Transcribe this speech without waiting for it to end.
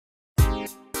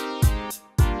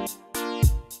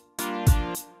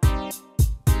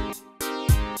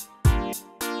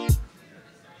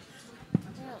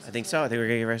I think so. I think we're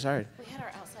gonna get very started. We had our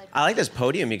outside. I like this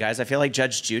podium, you guys. I feel like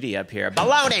Judge Judy up here.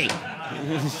 Baloney!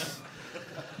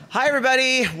 Hi,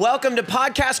 everybody. Welcome to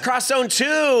Podcast Cross Zone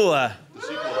 2.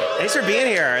 Thanks for being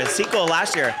here. A sequel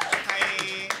last year.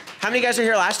 Hi. How many guys were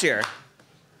here last year?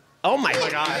 Oh my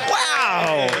God.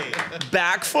 Wow.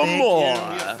 Back for more.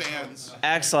 We have fans.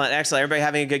 Excellent, excellent. Everybody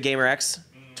having a good Gamer X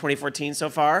 2014 so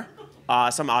far?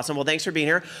 Awesome, awesome. Well, thanks for being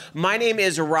here. My name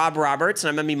is Rob Roberts, and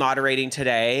I'm going to be moderating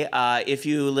today. If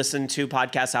you listen to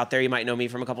podcasts out there, you might know me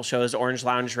from a couple shows, Orange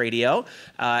Lounge Radio,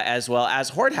 as well as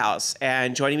Horde House.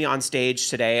 And joining me on stage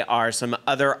today are some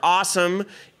other awesome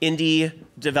indie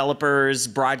developers,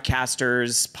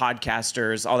 broadcasters,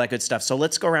 podcasters, all that good stuff. So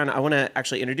let's go around. I want to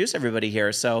actually introduce everybody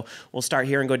here. So we'll start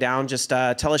here and go down. Just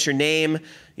tell us your name,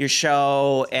 your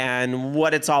show, and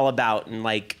what it's all about in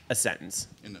like a sentence.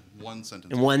 In one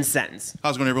sentence. In one sentence.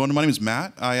 How's it going, everyone? My name is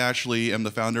Matt. I actually am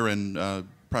the founder and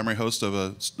primary host of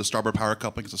the Starboard Power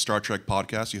Coupling. It's a Star Trek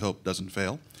podcast you hope doesn't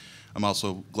fail. I'm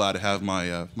also glad to have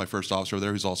my my first officer over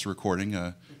there who's also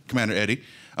recording, Commander Eddie.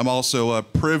 I'm also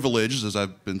privileged, as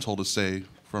I've been told to say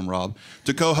from Rob,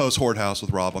 to co-host Horde House with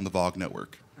Rob on the VOG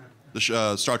network.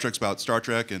 The Star Trek's about Star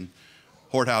Trek, and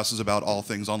Horde House is about all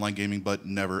things online gaming, but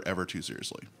never, ever too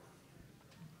seriously.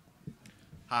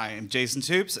 Hi, I'm Jason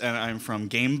Toups, and I'm from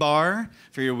Gayme Bar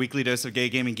for your weekly dose of gay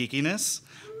gaming geekiness.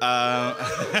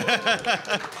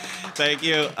 Thank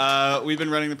you. We've been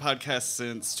running the podcast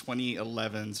since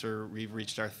 2011, so we've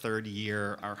reached our third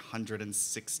year, our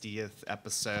 160th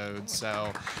episode.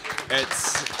 So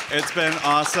it's been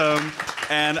awesome.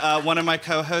 And one of my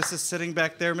co-hosts is sitting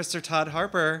back there, Mr. Todd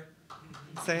Harper.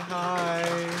 Say hi.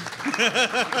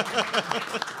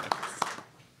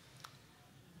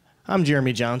 I'm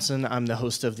Jeremy Johnson. I'm the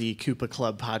host of the Koopa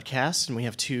Klub podcast, and we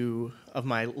have two of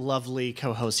my lovely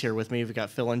co-hosts here with me. We've got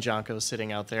Phil and Jonko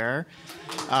sitting out there.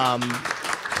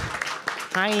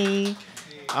 Hi.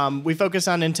 We focus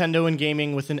on Nintendo and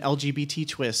gaming with an LGBT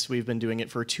twist. We've been doing it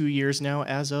for 2 years now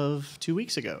as of 2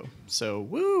 weeks ago. So,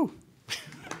 woo!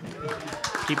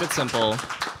 Keep it simple.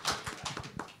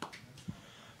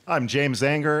 I'm James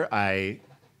Anger. I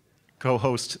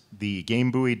co-host the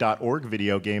GameBuoy.org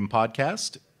video game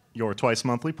podcast, your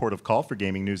twice-monthly port of call for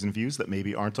gaming news and views that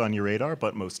maybe aren't on your radar,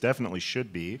 but most definitely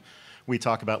should be. We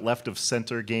talk about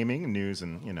left-of-center gaming, news,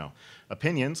 and,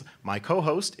 opinions. My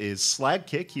co-host is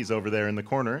Slagkick. He's over there in the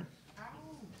corner.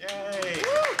 Yay!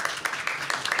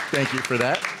 Thank you for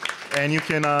that. And you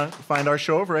can find our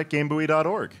show over at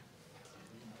GameBuoy.org.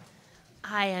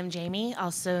 Hi, I'm Jamie,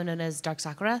 also known as Dark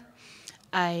Sakura.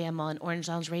 I am on Orange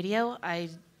Lounge Radio. I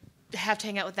have to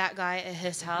hang out with that guy at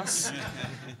his house.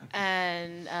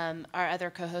 And our other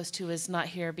co-host who is not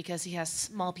here because he has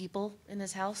small people in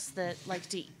his house that like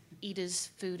to eat his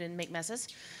food and make messes.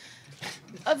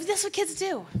 That's what kids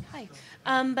do. Hi.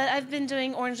 But I've been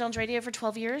doing Orange Lounge Radio for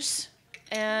 12 years.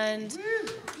 And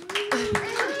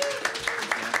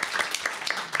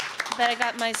but I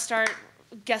got my start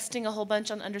guesting a whole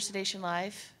bunch on Undersedation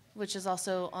Live, which is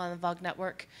also on the VOG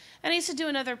network. And I used to do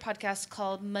another podcast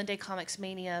called Monday Comics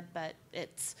Mania, but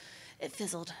it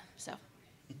fizzled, so.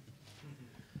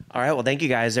 All right, well, thank you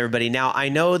guys, everybody. Now, I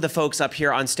know the folks up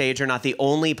here on stage are not the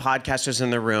only podcasters in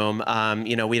the room.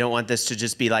 We don't want this to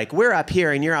just be like, we're up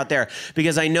here and you're out there,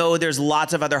 because I know there's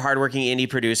lots of other hardworking indie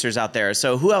producers out there.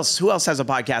 So who else has a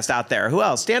podcast out there? Who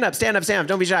else? Stand up,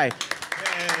 don't be shy.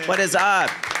 Hey. What is up?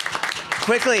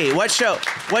 Quickly, what shows?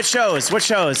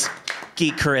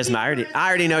 Geek Charisma. I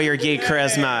already know you're Geek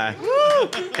Charisma. Woo!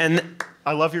 And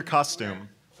I love your costume.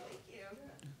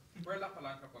 We're La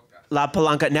Palanca podcast. La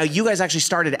Palanca. Now, you guys actually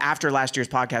started after last year's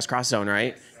podcast Cross Zone,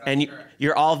 right? Yes, and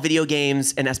you're all video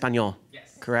games in Espanol.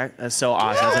 Yes. Correct? That's so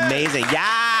awesome. That's amazing.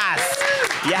 Yes!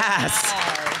 Yes!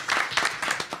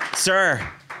 Sir.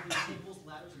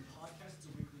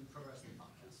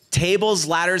 Tables,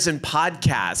 Ladders, and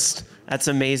Podcast. That's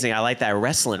amazing. I like that.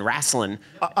 Wrestling.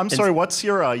 I'm sorry, what's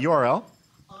your URL?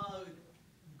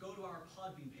 Go to our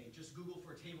Podbean page. Just Google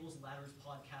for Tables, Ladders,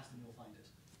 Podcast, and you'll find it.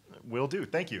 Will do.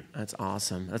 Thank you. That's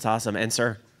awesome. And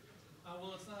sir?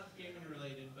 Well, it's not gaming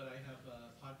related, but I have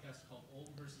a podcast called Old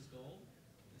versus Gold.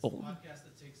 It's Old. a podcast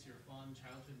that takes your fond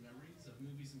childhood memories of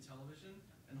movies and television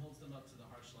and holds them up to the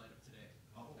harsh light of today.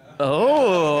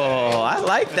 Oh, I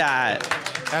like that.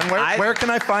 And where can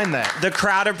I find that? The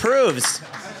crowd approves.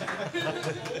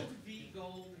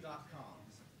 oldvgold.com.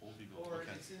 Or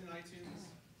it's in iTunes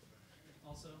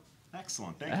also.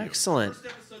 Excellent. Thank you. Excellent. First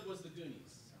episode was The Goonies.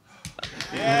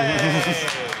 Yay.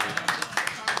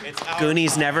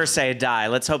 Goonies never say die.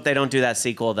 Let's hope they don't do that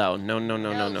sequel, though. No.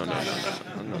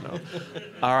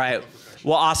 All right.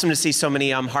 Well, awesome to see so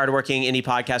many hardworking indie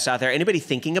podcasts out there. Anybody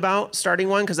thinking about starting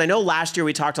one? Because I know last year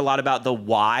we talked a lot about the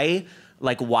why,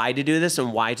 like why to do this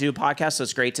and why to do a podcast. So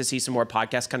it's great to see some more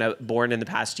podcasts kind of born in the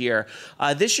past year.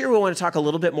 This year we want to talk a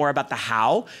little bit more about the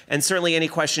how, and certainly any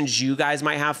questions you guys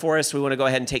might have for us, we want to go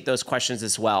ahead and take those questions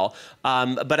as well.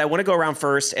 But I want to go around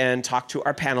first and talk to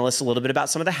our panelists a little bit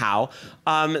about some of the how.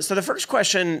 So the first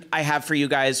question I have for you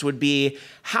guys would be,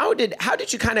 how did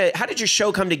your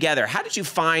show come together? How did you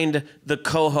find the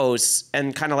co-hosts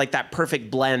and kind of like that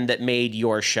perfect blend that made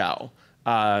your show?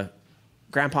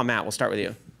 Grandpa Matt, we'll start with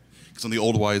you. On the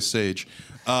old wise sage.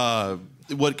 How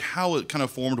it kind of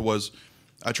formed was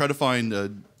I tried to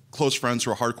find close friends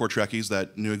who are hardcore Trekkies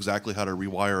that knew exactly how to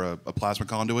rewire a plasma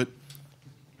conduit.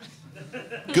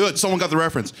 Good, someone got the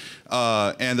reference.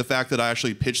 And the fact that I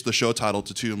actually pitched the show title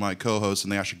to two of my co-hosts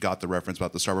and they actually got the reference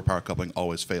about the Starboard power coupling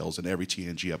always fails in every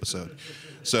TNG episode.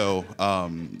 So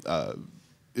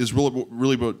is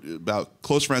really about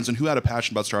close friends and who had a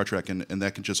passion about Star Trek and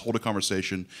that can just hold a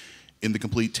conversation in the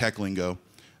complete tech lingo.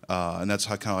 And that's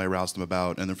how kind of I roused them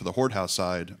about. And then for the Horde House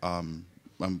side, I'm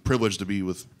privileged to be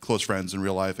with close friends in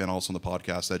real life and also on the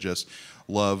podcast that just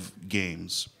love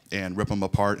games and rip them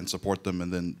apart and support them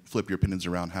and then flip your opinions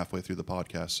around halfway through the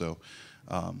podcast. So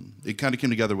it kind of came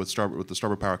together with the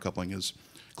Starboard power coupling is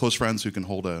close friends who can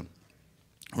hold a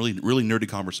really nerdy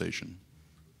conversation.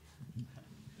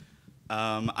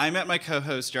 I met my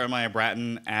co-host Jeremiah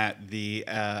Bratton at the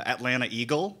Atlanta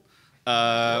Eagle.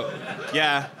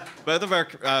 Both of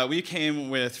our we came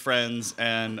with friends,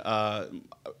 and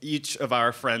each of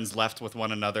our friends left with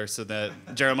one another, so that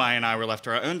Jeremiah and I were left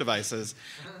to our own devices.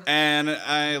 And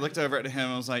I looked over at him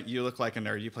and was like, "You look like a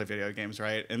nerd. You play video games,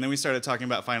 right?" And then we started talking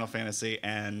about Final Fantasy,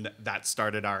 and that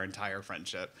started our entire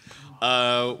friendship.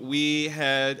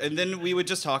 And then we would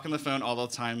just talk on the phone all the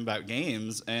time about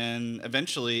games, and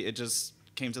eventually it just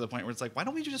came to the point where it's like, why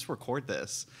don't we just record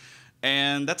this?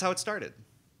 And that's how it started.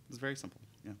 It's very simple.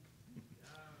 Yeah.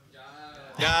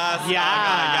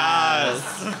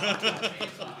 Yes.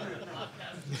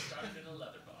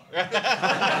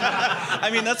 I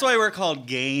mean, that's why we're called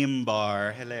Gayme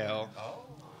Bar. Hello.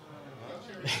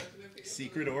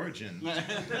 Secret origin.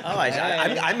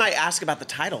 I might ask about the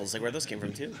titles, like where those came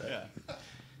from too. Yeah.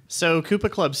 So Koopa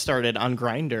Club started on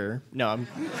Grindr. No, I'm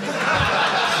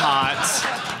hot.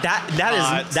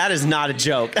 That is not a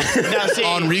joke. Now, see,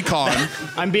 On Recon.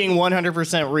 I'm being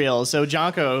 100% real. So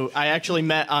Jonko, I actually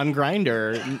met on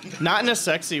Grindr, not in a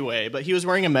sexy way, but he was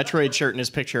wearing a Metroid shirt in his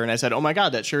picture, and I said, "Oh my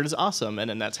God, that shirt is awesome!" And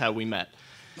then that's how we met.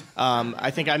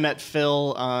 I think I met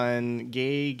Phil on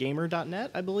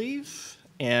gaygamer.net, I believe.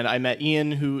 And I met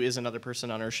Ian, who is another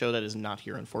person on our show that is not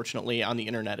here, unfortunately, on the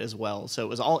internet as well. So it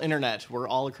was all internet. We're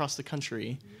all across the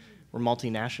country. We're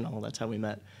multinational. That's how we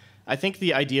met. I think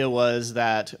the idea was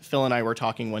that Phil and I were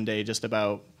talking one day just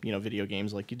about, video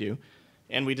games like you do.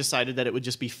 And we decided that it would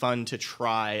just be fun to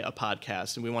try a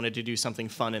podcast. And we wanted to do something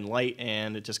fun and light,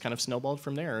 and it just kind of snowballed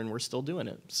from there, and we're still doing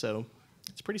it. So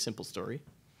it's a pretty simple story.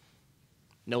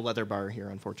 No leather bar here,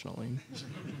 unfortunately.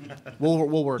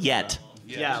 We'll work Yet.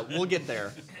 Yeah, we'll get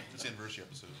there. It's the anniversary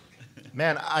episode.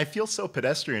 Man, I feel so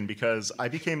pedestrian because I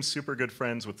became super good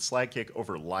friends with Slagkick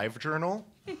over LiveJournal.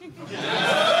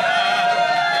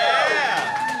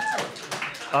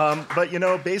 But,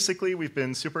 basically we've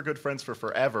been super good friends for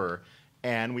forever.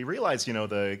 And we realized,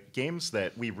 the games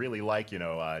that we really like,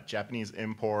 Japanese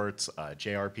imports,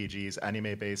 JRPGs,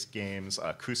 anime-based games,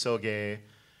 kusoge,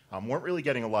 weren't really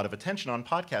getting a lot of attention on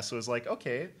podcasts. So it was like,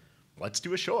 okay, let's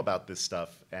do a show about this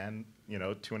stuff. And,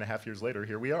 2.5 years later,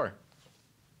 here we are.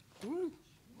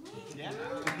 Yeah.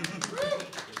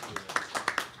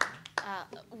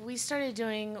 We started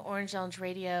doing Orange Lounge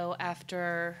Radio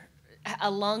after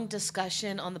a long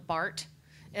discussion on the BART.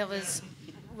 It was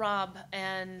Rob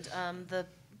and the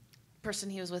person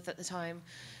he was with at the time.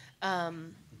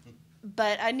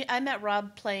 But I met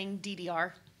Rob playing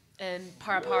DDR and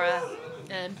Para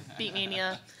and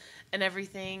Beatmania and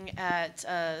everything at...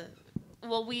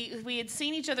 we had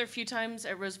seen each other a few times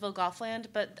at Roseville Golfland,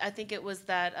 but I think it was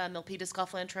that Milpitas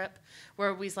Golfland trip where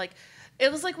it was like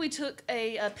we took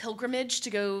a pilgrimage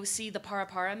to go see the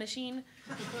Para machine.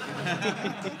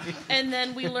 And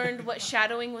then we learned what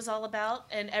shadowing was all about,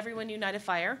 and everyone united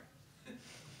fire.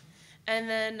 And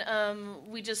then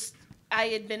I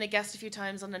had been a guest a few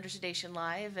times on Under Sedation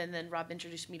Live, and then Rob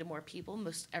introduced me to more people,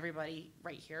 most everybody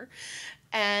right here.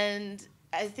 And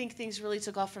I think things really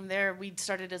took off from there. We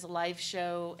started as a live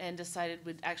show and decided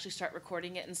we'd actually start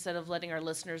recording it instead of letting our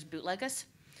listeners bootleg us.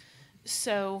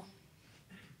 So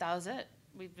that was it.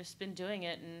 We've just been doing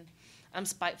it, and I'm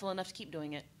spiteful enough to keep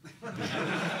doing it.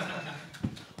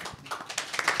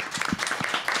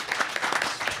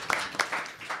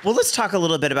 Well, let's talk a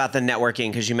little bit about the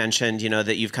networking, because you mentioned,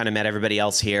 that you've kind of met everybody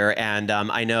else here. And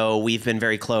I know we've been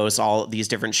very close, all these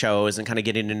different shows, and kind of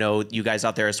getting to know you guys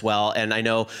out there as well. And I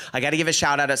know I got to give a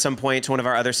shout out at some point to one of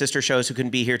our other sister shows who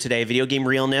couldn't be here today, Video Game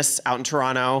Realness out in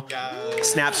Toronto.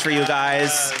 Snaps for you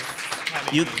guys.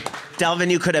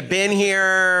 Delvin, you could have been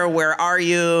here. Where are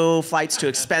you? Flight's too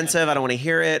expensive. I don't want to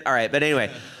hear it. All right, but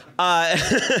anyway.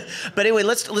 But anyway,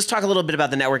 let's talk a little bit about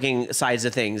the networking sides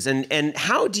of things, and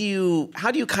how do you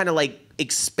kind of like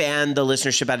expand the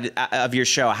listenership of your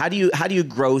show? How do you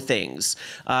grow things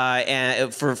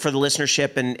and for the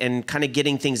listenership and kind of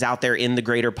getting things out there in the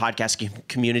greater podcast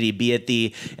community, be it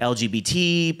the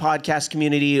LGBT podcast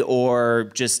community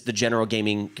or just the general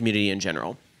gaming community in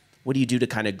general? What do you do to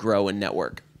kind of grow and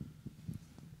network?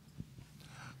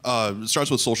 It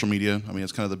starts with social media. I mean,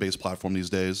 it's kind of the base platform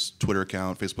these days. Twitter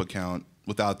account, Facebook account.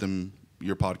 Without them,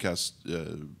 your podcast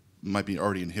might be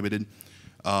already inhibited.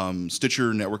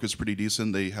 Stitcher Network is pretty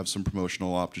decent. They have some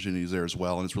promotional opportunities there as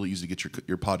well, and it's really easy to get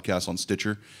your podcast on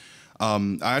Stitcher.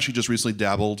 I actually just recently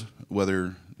dabbled,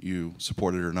 whether you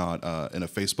support it or not, in a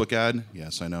Facebook ad.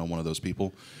 Yes, I know, I'm one of those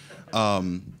people.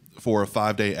 For a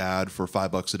 5-day ad for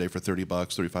 $5 a day for $30,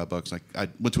 $35. I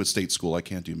went to a state school. I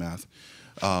can't do math.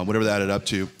 Whatever that added up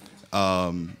to,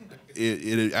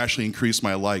 it actually increased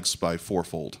my likes by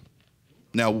 4-fold.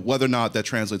 Now, whether or not that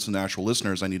translates into actual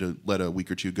listeners, I need to let a week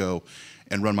or two go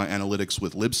and run my analytics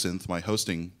with Libsynth, my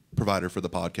hosting provider for the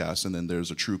podcast, and then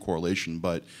there's a true correlation.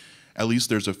 But at least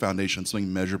there's a foundation,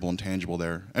 something measurable and tangible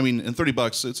there. I mean, in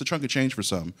 $30, it's a chunk of change for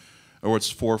some, or it's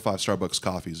 4 or 5 Starbucks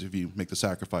coffees. If you make the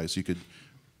sacrifice, you could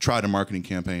try a marketing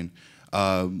campaign.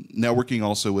 Networking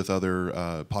also with other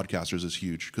podcasters is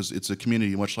huge, because it's a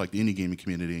community much like the indie gaming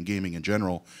community and gaming in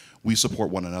general. We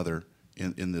support one another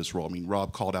in this role. I mean,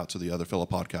 Rob called out to the other fellow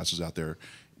podcasters out there.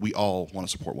 We all want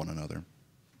to support one another.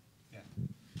 Yeah.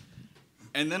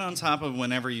 And then on top of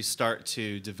whenever you start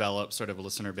to develop sort of a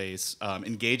listener base,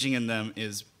 engaging in them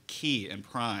is key and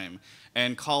prime.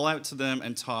 And call out to them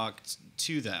and talk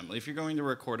to them. If you're going to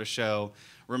record a show,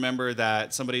 remember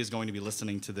that somebody is going to be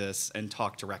listening to this and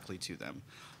talk directly to them.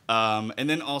 And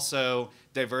then also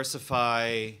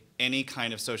diversify any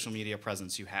kind of social media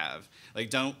presence you have. Like,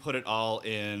 don't put it all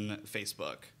in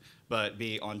Facebook, but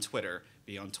be on Twitter,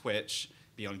 be on Twitch,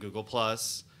 be on Google+,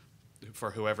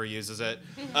 for whoever uses it,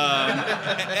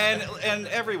 and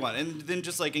everyone. And then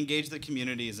just like engage the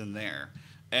communities in there.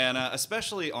 And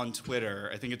especially on Twitter,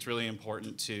 I think it's really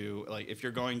important to, like, if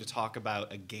you're going to talk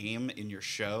about a game in your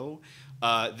show,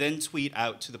 then tweet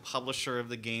out to the publisher of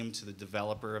the game, to the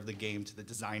developer of the game, to the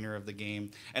designer of the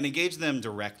game, and engage them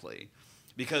directly.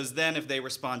 Because then if they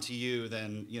respond to you,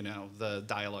 then, the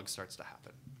dialogue starts to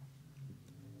happen.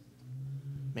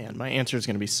 Man, my answer is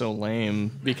going to be so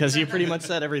lame, because you pretty much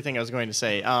said everything I was going to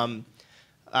say.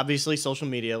 Obviously, social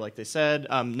media, like they said.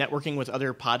 Networking with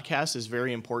other podcasts is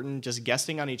very important. Just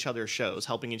guesting on each other's shows,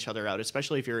 helping each other out,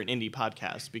 especially if you're an indie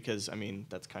podcast, because, I mean,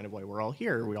 that's kind of why we're all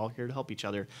here. We're all here to help each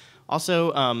other.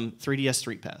 Also, 3DS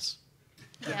Street Pass.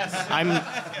 Yes.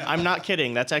 I'm not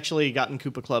kidding. That's actually gotten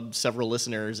Koopa Club several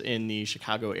listeners in the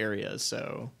Chicago area,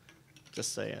 so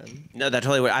just saying. No, that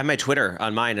totally works. I have my Twitter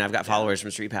on mine, and I've got followers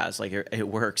from Street Pass. Like, it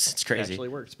works. It's crazy. It actually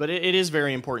works. But it is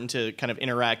very important to kind of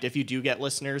interact. If you do get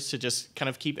listeners, to just kind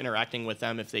of keep interacting with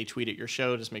them. If they tweet at your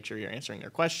show, just make sure you're answering their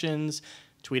questions.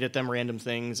 Tweet at them random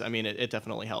things. I mean, it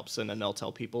definitely helps. And then they'll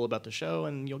tell people about the show,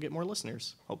 and you'll get more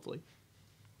listeners, hopefully.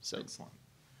 So. Excellent.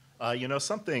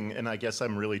 Something, and I guess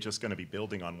I'm really just going to be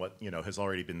building on what, has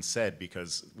already been said,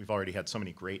 because we've already had so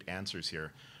many great answers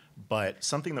here. But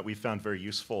something that we found very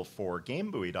useful for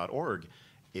GameBuoy.org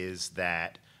is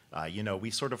that, we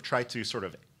sort of try to sort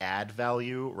of add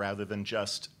value rather than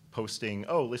just posting,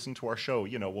 oh, listen to our show.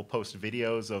 We'll post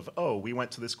videos of, oh, we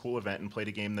went to this cool event and played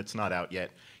a game that's not out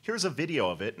yet. Here's a video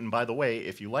of it. And by the way,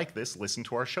 if you like this, listen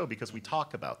to our show because we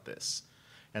talk about this.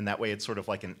 And that way it's sort of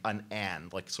like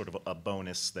like sort of a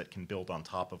bonus that can build on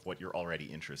top of what you're already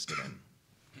interested in.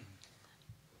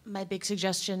 My big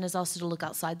suggestion is also to look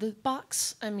outside the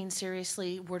box. I mean,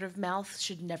 seriously, word of mouth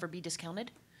should never be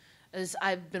discounted. As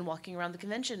I've been walking around the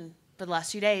convention for the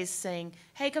last few days saying,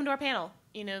 hey, come to our panel,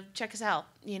 check us out,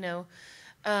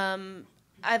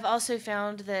 I've also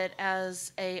found that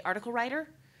as a article writer,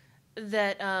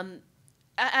 that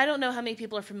I don't know how many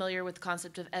people are familiar with the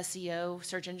concept of SEO,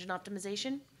 search engine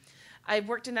optimization. I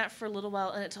worked in that for a little while,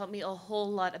 and it taught me a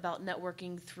whole lot about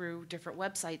networking through different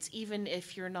websites, even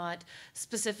if you're not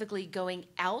specifically going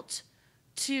out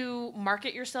to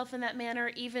market yourself in that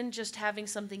manner, even just having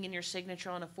something in your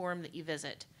signature on a forum that you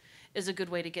visit is a good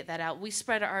way to get that out. We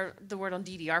spread the word on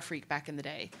DDR Freak back in the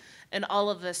day, and all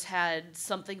of us had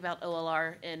something about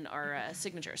OLR in our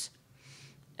signatures.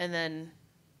 And then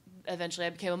eventually I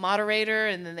became a moderator,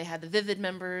 and then they had the Vivid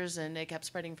members, and it kept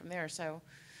spreading from there. So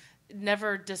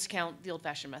never discount the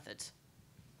old-fashioned methods.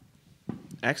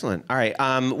 Excellent. All right.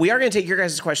 We are going to take your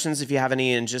guys' questions if you have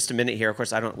any in just a minute here. Of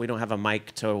course, we don't have a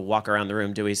mic to walk around the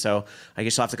room, do we? So I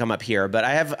guess you'll have to come up here. But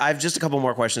I have just a couple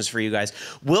more questions for you guys.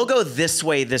 We'll go this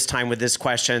way this time with this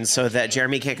question so that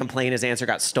Jeremy can't complain his answer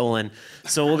got stolen.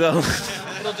 So we'll go.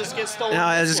 It'll just get stolen.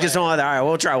 No, it'll just get stolen. All right,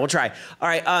 we'll try. All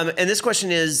right. And this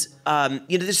question is,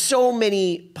 there's so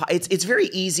many. It's very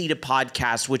easy to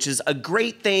podcast, which is a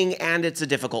great thing and it's a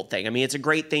difficult thing. I mean, it's a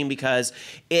great thing because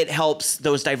it helps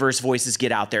those diverse voices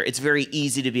get out there. It's very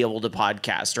easy to be able to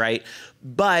podcast, right?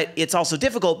 But it's also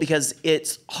difficult because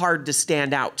it's hard to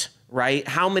stand out, right?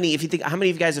 How many of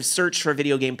you guys have searched for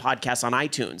video game podcasts on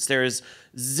iTunes? There's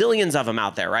zillions of them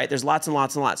out there, right? There's lots and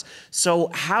lots and lots. So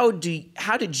how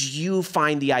did you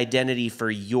find the identity for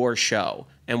your show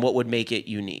and what would make it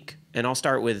unique? And I'll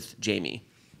start with Jamie.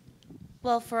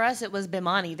 Well, for us, it was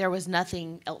Bimani. There was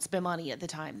nothing else Bimani at the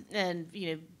time. And,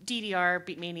 DDR,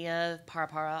 Beatmania,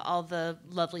 Para, all the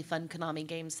lovely, fun Konami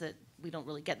games that we don't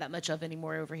really get that much of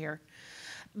anymore over here.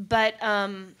 But,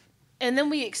 and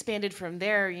then we expanded from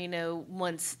there,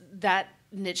 once that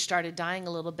niche started dying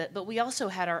a little bit. But we also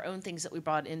had our own things that we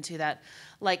brought into that.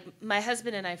 Like my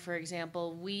husband and I, for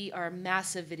example, we are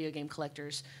massive video game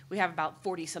collectors. We have about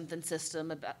 40-something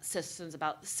systems,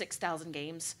 about 6,000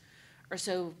 games or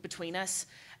so between us.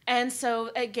 And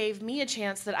so it gave me a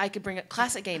chance that I could bring up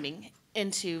classic gaming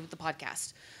into the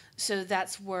podcast. So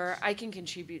that's where I can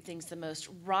contribute things the most.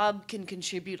 Rob can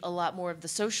contribute a lot more of the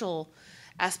social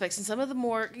aspects and some of the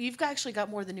more, you've actually got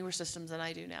more of the newer systems than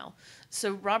I do now.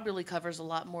 So Rob really covers a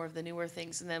lot more of the newer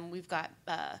things. And then we've got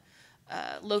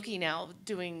Loki now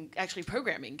doing actually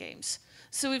programming games.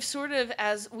 So we've sort of,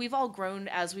 as we've all grown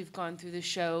as we've gone through the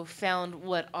show, found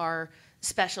what our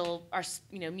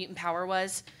mutant power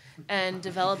was, and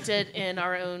developed it in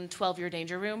our own 12-year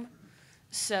danger room.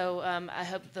 So I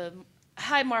hope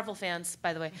hi Marvel fans,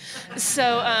 by the way.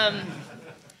 So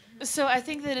so I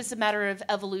think that it's a matter of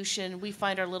evolution. We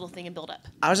find our little thing and build up.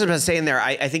 I was just about to say in there,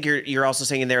 I think you're also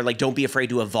saying in there, like, don't be afraid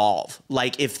to evolve.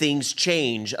 Like, if things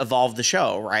change, evolve the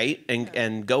show, right?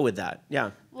 And go with that.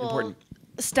 Yeah, well, important.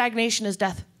 Stagnation is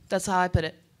death. That's how I put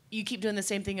it. You keep doing the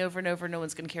same thing over and over, no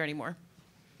one's going to care anymore.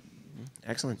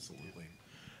 Excellent. Absolutely.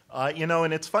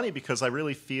 And it's funny because I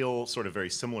really feel sort of very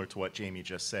similar to what Jamie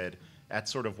just said.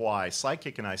 That's sort of why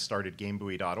Sidekick and I started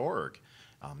GameBuoy.org.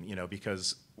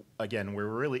 Because, again, we're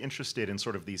really interested in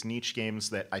sort of these niche games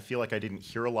that I feel like I didn't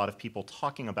hear a lot of people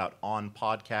talking about on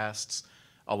podcasts.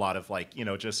 A lot of,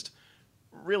 just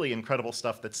really incredible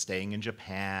stuff that's staying in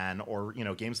Japan, or,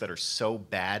 games that are so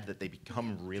bad that they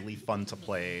become really fun to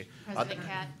play. President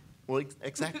Cat. Well,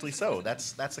 exactly so.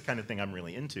 That's the kind of thing I'm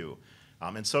really into.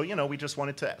 And so, we just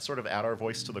wanted to sort of add our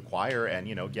voice to the choir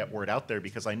and, get word out there,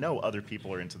 because I know other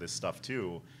people are into this stuff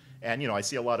too. And, I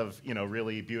see a lot of,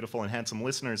 really beautiful and handsome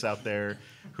listeners out there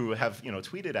who have,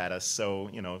 tweeted at us. So,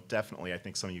 definitely I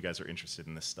think some of you guys are interested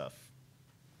in this stuff.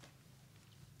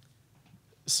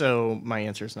 So my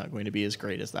answer is not going to be as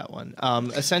great as that one.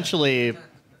 Essentially,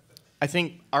 I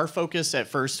think our focus at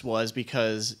first was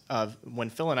because when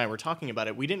Phil and I were talking about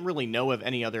it, we didn't really know of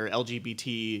any other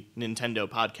LGBT Nintendo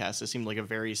podcasts. It seemed like a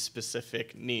very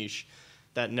specific niche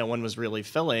that no one was really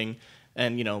filling.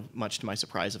 And, much to my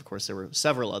surprise, of course, there were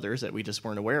several others that we just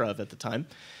weren't aware of at the time.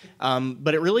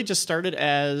 But it really just started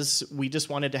as we just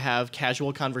wanted to have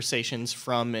casual conversations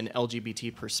from an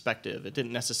LGBT perspective. It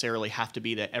didn't necessarily have to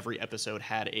be that every episode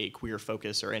had a queer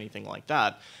focus or anything like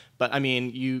that. But, I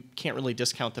mean, you can't really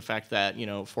discount the fact that,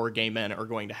 four gay men are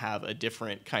going to have a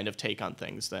different kind of take on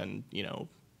things than,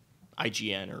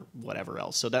 IGN or whatever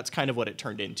else. So that's kind of what it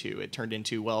turned into. It turned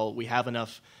into, well, we have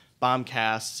enough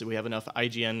Bombcasts, we have enough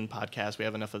IGN podcasts, we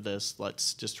have enough of this.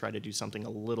 Let's just try to do something a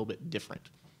little bit different,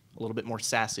 a little bit more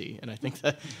sassy. And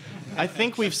I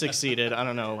think we've succeeded. I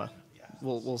don't know.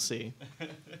 We'll see.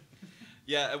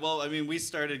 Yeah, well, I mean, we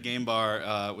started Gayme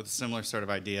Bar with a similar sort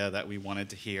of idea that we wanted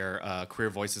to hear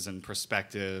queer voices and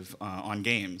perspective on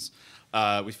games.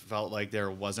 We felt like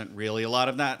there wasn't really a lot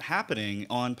of that happening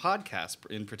on podcasts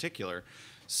in particular.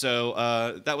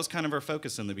 So that was kind of our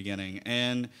focus in the beginning.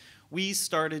 And we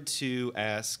started to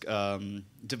ask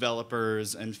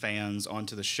developers and fans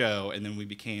onto the show, and then we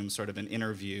became sort of an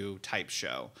interview type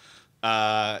show.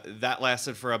 That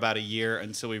lasted for about a year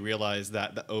until we realized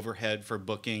that the overhead for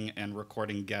booking and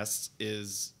recording guests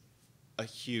is a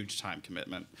huge time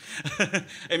commitment.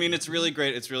 I mean, it's really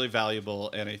great, it's really valuable,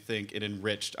 and I think it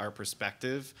enriched our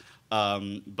perspective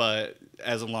But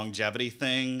as a longevity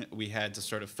thing, we had to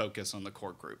sort of focus on the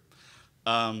core group.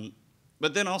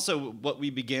 But then also what we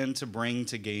began to bring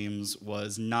to games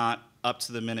was not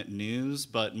up-to-the-minute news,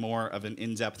 but more of an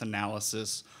in-depth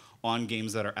analysis on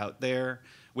games that are out there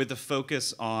with a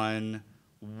focus on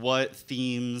what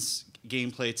themes,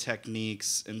 gameplay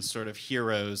techniques, and sort of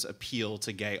heroes appeal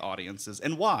to gay audiences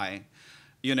and why,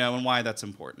 and why that's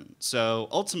important. So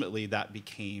ultimately, that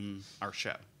became our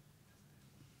show.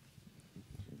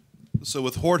 So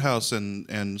with Horde House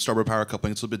and Starboard Power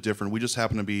Coupling, it's a bit different. We just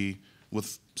happen to be,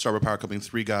 with Starboard Power Coupling,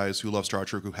 3 guys who love Star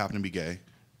Trek who happen to be gay.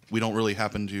 We don't really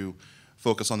happen to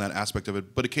focus on that aspect of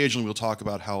it, but occasionally we'll talk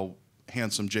about how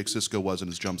handsome Jake Sisko was in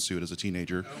his jumpsuit as a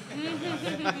teenager.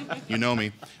 You know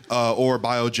me. Or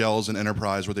biogels and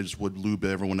Enterprise, where they just would lube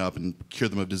everyone up and cure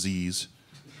them of disease.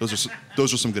 Those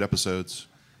are some good episodes.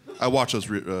 I watch those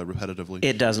repetitively.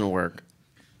 It doesn't work.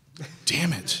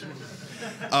 Damn it.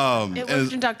 It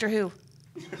worked in Doctor Who.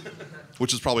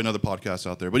 Which is probably another podcast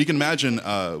out there. But you can imagine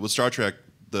with Star Trek,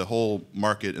 the whole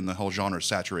market and the whole genre is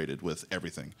saturated with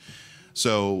everything.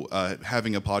 So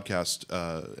having a podcast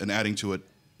and adding to it,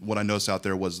 what I noticed out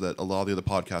there was that a lot of the other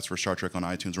podcasts for Star Trek on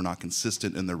iTunes were not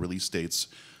consistent in their release dates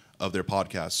of their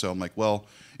podcasts. So I'm like, well,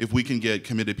 if we can get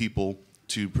committed people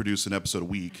to produce an episode a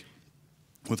week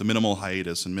with a minimal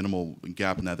hiatus and minimal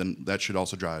gap in that, then that should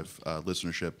also drive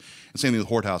listenership. And same thing with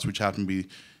Horde House, which happen to be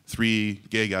 3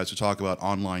 gay guys who talk about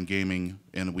online gaming,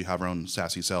 and we have our own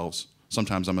sassy selves.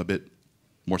 Sometimes I'm a bit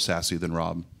more sassy than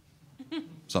Rob.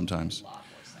 Sometimes.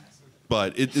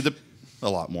 But a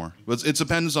lot more. But it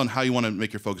depends on how you want to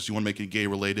make your focus. You want to make it gay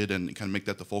related and kind of make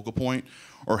that the focal point,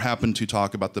 or happen to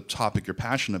talk about the topic you're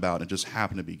passionate about and just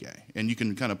happen to be gay. And you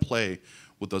can kind of play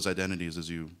with those identities as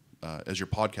your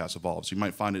podcast evolves. You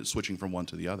might find it switching from one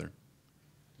to the other.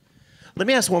 Let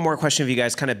me ask one more question of you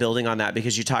guys, kind of building on that,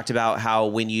 because you talked about how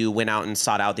when you went out and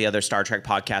sought out the other Star Trek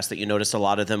podcasts that you noticed a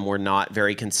lot of them were not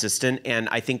very consistent. And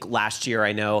I think last year,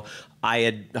 I know I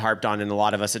had harped on, and a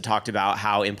lot of us had talked about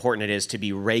how important it is to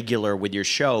be regular with your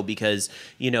show, because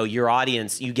your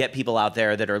audience, you get people out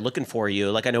there that are looking for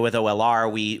you. Like I know with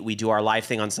OLR, we do our live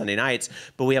thing on Sunday nights,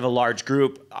 but we have a large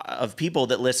group of people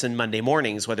that listen Monday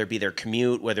mornings, whether it be their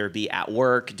commute, whether it be at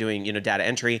work, doing data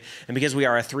entry. And because we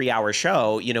are a 3-hour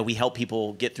show, we help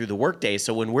people get through the workday.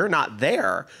 So when we're not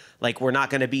there, like we're not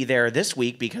going to be there this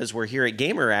week because we're here at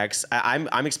GamerX,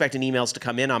 I'm expecting emails to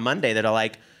come in on Monday that are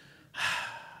like,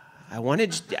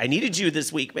 I needed you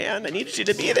this week, man. I needed you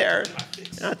to be there.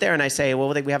 You're not there. And I say,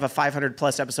 well, we have a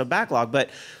 500+ episode backlog. But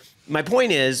my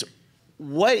point is,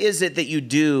 what is it that you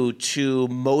do to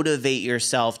motivate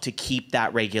yourself to keep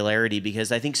that regularity?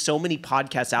 Because I think so many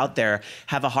podcasts out there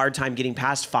have a hard time getting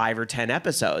past 5 or 10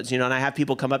 episodes. And I have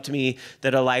people come up to me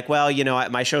that are like, well,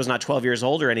 my show's not 12 years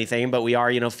old or anything, but we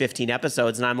are, 15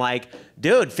 episodes. And I'm like,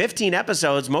 dude, 15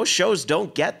 episodes, most shows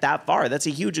don't get that far. That's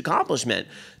a huge accomplishment.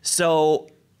 So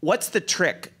what's the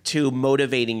trick to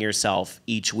motivating yourself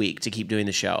each week to keep doing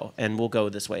the show? And we'll go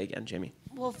this way again, Jamie.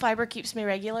 Well, fiber keeps me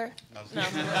regular. No.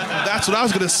 That's what I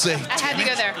was going to say. I had to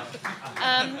go there.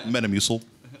 Metamucil.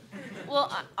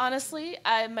 Well, honestly,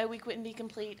 my week wouldn't be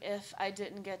complete if I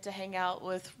didn't get to hang out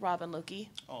with Rob and Loki.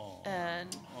 Aww.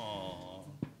 And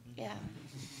yeah.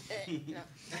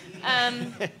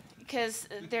 Because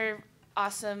they're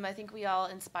awesome. I think we all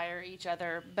inspire each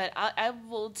other. But I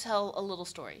will tell a little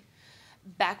story.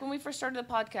 Back when we first started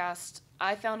the podcast,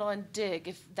 I found on Dig,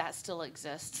 if that still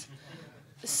exists,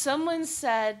 someone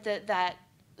said that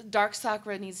Dark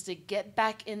Sakura needs to get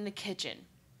back in the kitchen.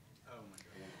 Oh my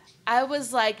God. I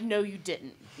was like, no, you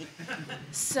didn't.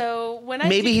 So when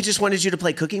Maybe he just wanted you to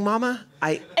play Cooking Mama?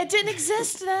 It didn't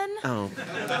exist then. Oh,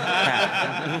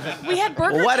 crap. We had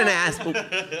Burger What Time. an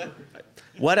ass.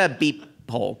 What a beep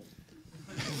hole.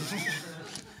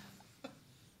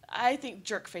 I think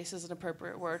jerkface is an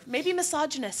appropriate word. Maybe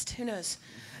misogynist, who knows?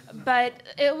 But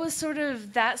it was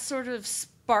that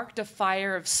sparked a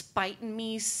fire of spite in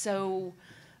me so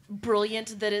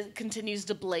brilliant that it continues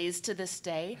to blaze to this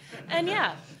day. And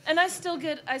yeah, and I still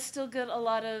get a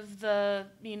lot of the,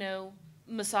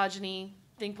 misogyny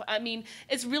thing. I mean,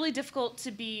 it's really difficult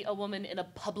to be a woman in a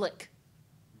public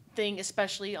thing,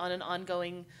 especially on an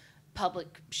ongoing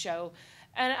public show.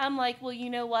 And I'm like, well, you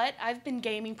know what? I've been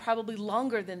gaming probably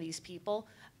longer than these people.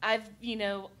 I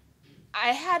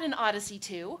had an Odyssey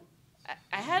 2.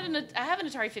 I have an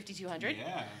Atari 5200.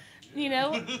 Yeah.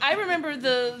 I remember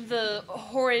the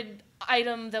horrid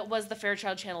item that was the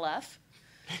Fairchild Channel F.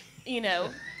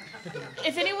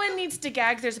 If anyone needs to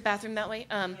gag, there's a bathroom that way.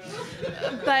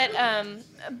 But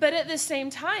at the same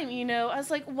time, I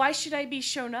was like, why should I be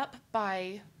shown up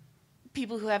by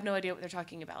people who have no idea what they're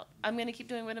talking about? I'm going to keep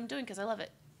doing what I'm doing because I love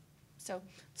it. So,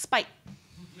 spite.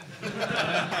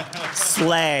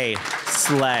 Slay.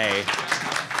 Slay.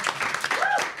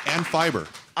 And fiber.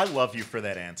 I love you for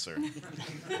that answer.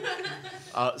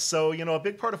 So, a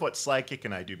big part of what Slykick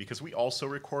and I do, because we also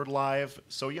record live,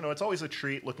 so, it's always a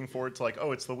treat looking forward to, like,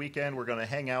 oh, it's the weekend, we're going to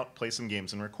hang out, play some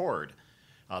games, and record.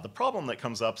 The problem that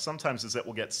comes up sometimes is that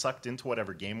we'll get sucked into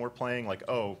whatever game we're playing, like,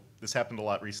 oh, this happened a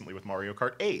lot recently with Mario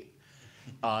Kart 8.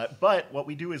 But what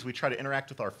we do is we try to interact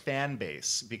with our fan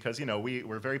base, because,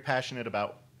 we're very passionate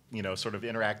about, sort of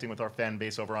interacting with our fan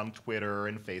base over on Twitter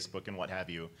and Facebook and what have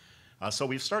you. So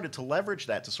we've started to leverage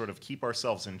that to sort of keep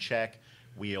ourselves in check.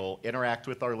 We'll interact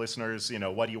with our listeners,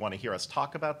 what do you want to hear us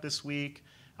talk about this week?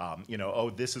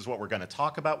 Oh, this is what we're going to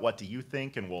talk about. What do you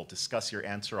think? And we'll discuss your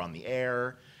answer on the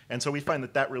air. And so we find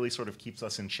that that really sort of keeps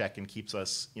us in check and keeps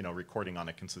us, recording on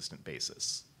a consistent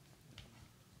basis.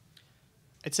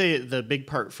 I'd say the big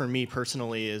part for me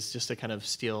personally is, just to kind of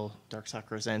steal Dark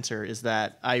Sakura's answer, is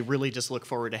that I really just look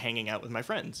forward to hanging out with my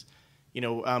friends.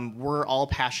 We're all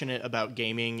passionate about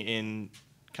gaming in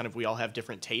kind of, we all have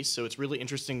different tastes, so it's really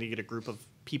interesting to get a group of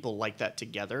people like that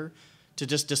together to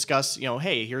just discuss,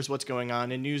 hey, here's what's going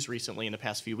on in news recently in the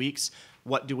past few weeks.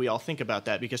 What do we all think about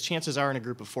that? Because chances are in a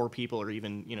group of 4 people or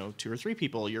even, 2 or 3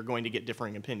 people, you're going to get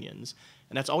differing opinions.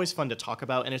 And that's always fun to talk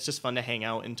about, and it's just fun to hang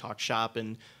out and talk shop,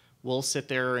 and we'll sit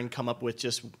there and come up with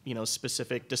just,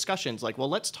 specific discussions. Like, well,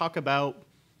 let's talk about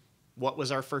what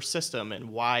was our first system and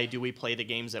why do we play the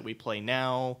games that we play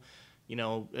now?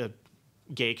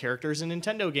 Gay characters in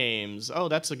Nintendo games. Oh,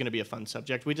 that's going to be a fun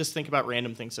subject. We just think about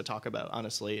random things to talk about,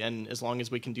 honestly. And as long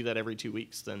as we can do that every 2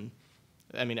 weeks, then,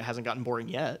 it hasn't gotten boring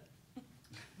yet.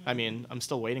 I'm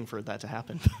still waiting for that to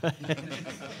happen.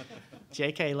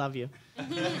 JK, love you.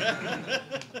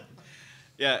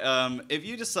 Yeah, if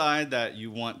you decide that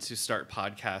you want to start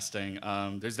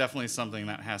podcasting, there's definitely something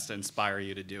that has to inspire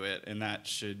you to do it, and that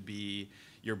should be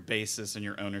your basis and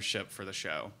your ownership for the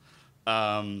show.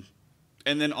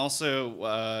 And then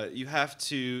also, you have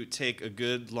to take a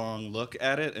good long look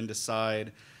at it and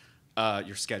decide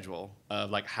your schedule,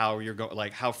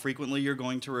 how frequently you're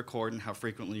going to record and how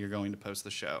frequently you're going to post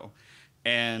the show,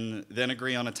 and then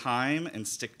agree on a time and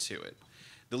stick to it.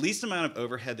 The least amount of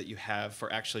overhead that you have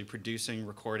for actually producing,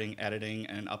 recording, editing,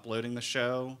 and uploading the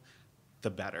show, the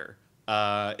better.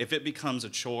 If it becomes a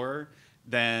chore,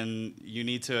 then you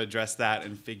need to address that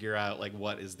and figure out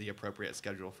what is the appropriate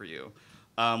schedule for you.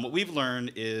 What we've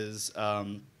learned is,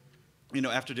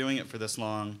 after doing it for this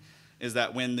long, is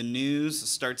that when the news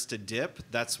starts to dip,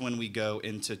 that's when we go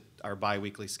into our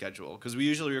bi-weekly schedule. Because we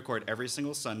usually record every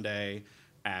single Sunday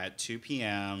at 2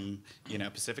 p.m.,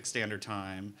 Pacific Standard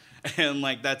Time, and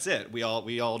that's it. We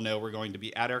all know we're going to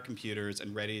be at our computers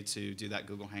and ready to do that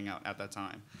Google Hangout at that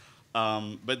time.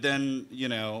 But then,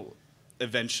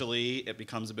 eventually it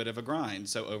becomes a bit of a grind.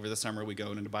 So over the summer we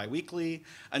go into bi-weekly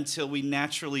until we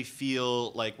naturally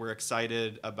feel like we're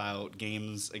excited about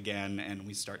games again, and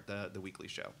we start the weekly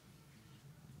show.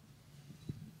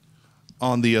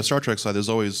 On the Star Trek side, there's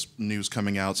always news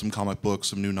coming out, some comic books,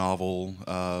 some new novel,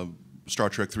 Star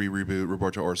Trek 3 reboot,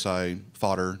 Roberto Orsay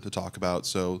fodder to talk about.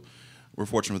 So we're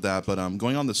fortunate with that. But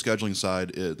going on the scheduling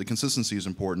side, the consistency is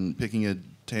important. Picking a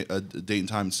date and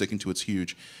time and sticking to it's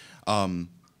huge.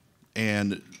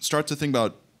 And start to think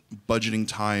about budgeting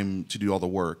time to do all the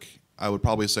work. I would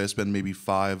probably say I spend maybe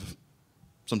 5,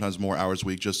 sometimes more hours a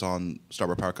week just on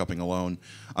Starboard Power Cupping alone.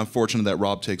 I'm fortunate that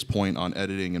Rob takes point on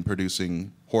editing and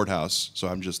producing Horde House, so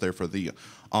I'm just there for the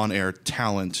on-air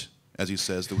talent, as he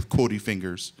says, with quotey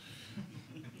fingers.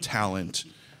 Talent.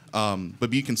 But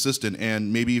be consistent,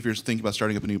 and maybe if you're thinking about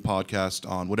starting up a new podcast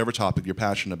on whatever topic you're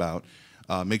passionate about,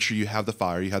 make sure you have the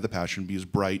fire, you have the passion, be as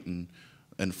bright and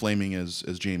flaming as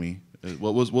Jamie.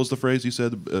 What was the phrase you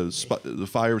said? The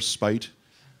fire is spite?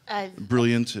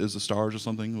 Brilliant as the stars or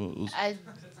something?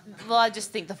 I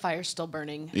just think the fire's still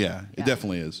burning. Yeah, it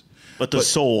definitely is. But the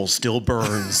soul still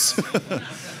burns.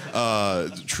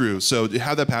 True. So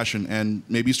have that passion, and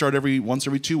maybe start once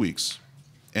every 2 weeks.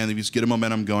 And if you just get a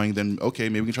momentum going, then okay,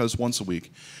 maybe we can try this once a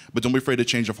week. But don't be afraid to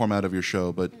change the format of your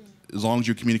show. But as long as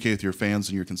you communicate with your fans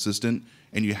and you're consistent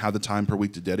and you have the time per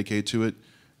week to dedicate to it,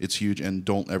 it's huge. And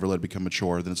don't ever let it become a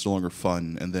chore. Then it's no longer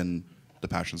fun, and then the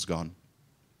passion's gone.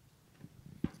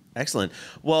 Excellent.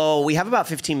 Well, we have about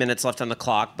 15 minutes left on the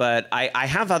clock, but I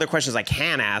have other questions I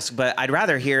can ask, but I'd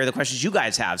rather hear the questions you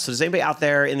guys have. So does anybody out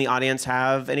there in the audience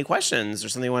have any questions or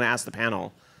something you want to ask the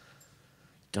panel?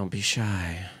 Don't be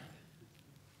shy.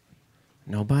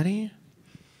 Nobody?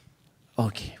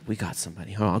 Okay, we got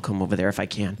somebody. Oh, I'll come over there if I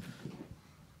can.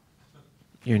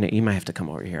 You might have to come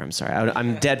over here. I'm sorry.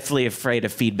 I'm deadly afraid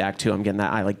of feedback, too. I'm getting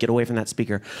that. Get away from that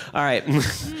speaker. All right.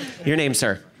 Your name,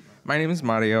 sir? My name is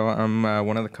Mario. I'm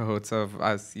one of the co-hosts of,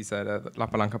 as you said, La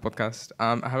Palanca podcast.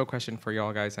 I have a question for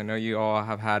y'all guys. I know you all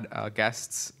have had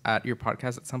guests at your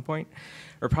podcast at some point.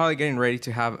 We're probably getting ready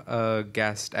to have a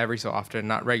guest every so often,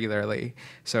 not regularly.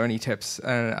 So any tips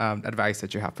and advice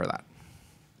that you have for that?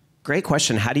 Great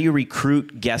question. How do you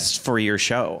recruit guests for your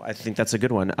show? I think that's a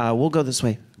good one. We'll go this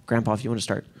way. Grandpa, if you want to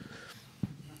start.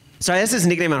 Sorry, that's his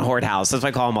nickname on Horde House. That's what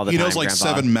I call him all the time. He knows like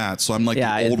Grandpa. 7 Matts, so I'm like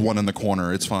the old one in the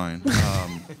corner. It's fine.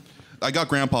 I got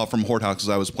Grandpa from Horde House because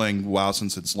I was playing WoW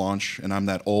since its launch, and I'm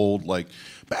that old, like,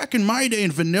 back in my day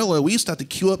in vanilla, we used to have to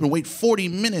queue up and wait 40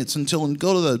 minutes and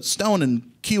go to the stone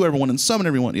and queue everyone and summon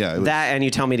everyone. Yeah. That, and you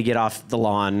tell me to get off the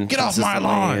lawn. Get off my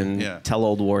lawn! And tell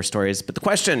old war stories. But the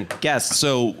question, guess.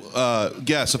 So,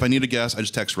 guess. If I need a guess, I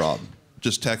just text Rob.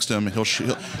 Just text him.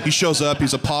 He shows up.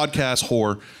 He's a podcast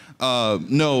whore.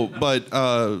 No,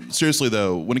 but seriously,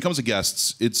 though, when it comes to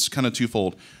guests, it's kind of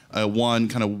twofold. One,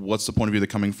 kind of what's the point of view they're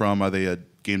coming from? Are they a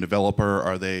game developer?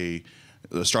 Are they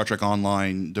a Star Trek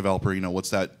Online developer? You know, what's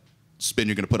that spin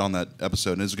you're going to put on that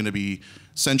episode? And is it going to be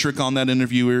centric on that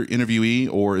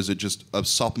interviewee, or is it just a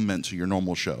supplement to your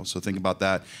normal show? So think about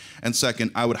that. And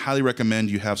second, I would highly recommend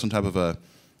you have some type of a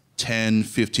 10,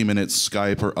 15-minute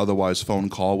Skype or otherwise phone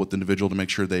call with the individual to make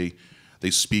sure they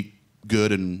speak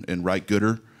good and write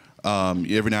gooder.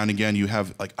 Every now and again, you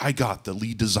have, like, I got the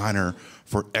lead designer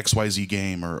for XYZ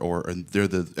game, or and they're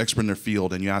the expert in their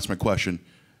field, and you ask them a question.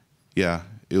 Yeah,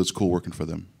 it was cool working for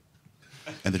them.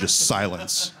 And they're just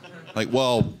silence. Like,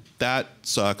 well, that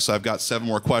sucks. I've got 7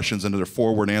 more questions, and they're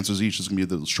 4-word answers each. It's going to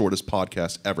be the shortest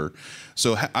podcast ever.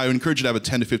 So I would encourage you to have a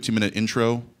 10 to 15-minute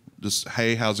intro. Just,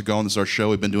 hey, how's it going? This is our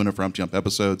show. We've been doing it for umpty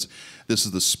episodes. This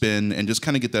is the spin, and just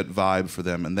kind of get that vibe for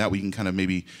them, and that we can kind of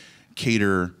maybe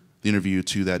cater the interview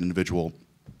to that individual.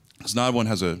 Because not everyone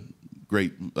has a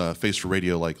great face for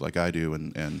radio like I do,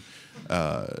 and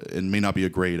may not be a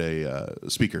great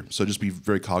speaker. So just be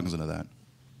very cognizant of that.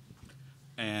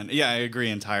 And yeah, I agree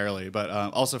entirely. But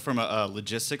also from a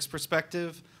logistics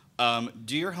perspective,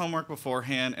 do your homework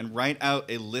beforehand and write out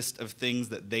a list of things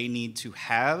that they need to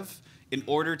have in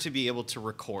order to be able to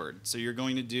record. So you're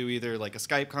going to do either like a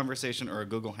Skype conversation or a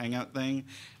Google Hangout thing.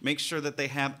 Make sure that they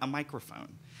have a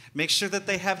microphone. Make sure that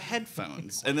they have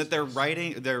headphones and that they're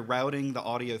routing the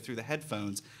audio through the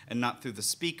headphones and not through the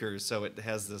speakers, so it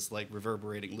has this like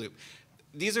reverberating loop.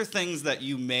 These are things that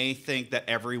you may think that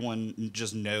everyone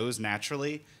just knows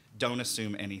naturally. Don't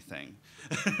assume anything.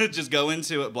 Just go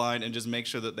into it blind and just make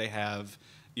sure that they have,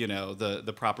 you know,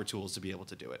 the proper tools to be able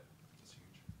to do it.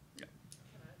 Yeah.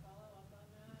 Can I follow up on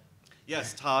that?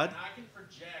 Yes, Todd. And I can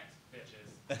project,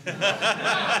 bitches.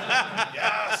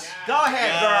 Yes. Go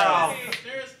ahead, girl.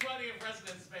 There's plenty of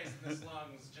resonant space in this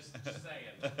lungs, just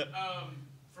saying.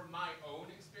 From my own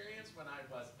experience, when I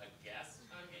was a guest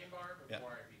on Gayme Bar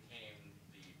before I became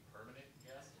the permanent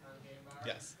guest on Gayme Bar,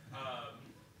 yes.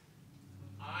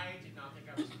 I did not think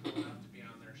I was cool enough to be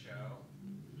on their show.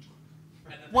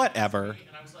 And then Whatever.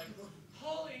 and I was like,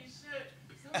 holy shit,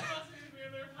 someone else needs to be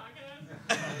on their podcast?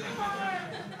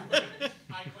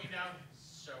 I cleaned out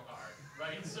so hard,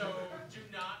 right? So do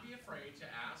not be afraid to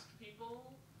ask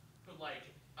people who, like,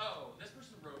 oh, this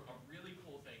person wrote a really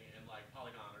cool thing in like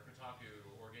Polygon or Kotaku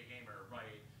or Gay Gamer,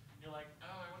 right? And you're like,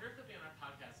 oh, I wonder if they'll be on our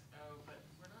podcast. Oh, but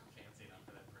we're not fancy enough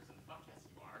for that person. Fuck yes,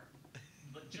 you are.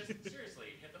 But just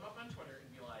seriously, hit them up on Twitter and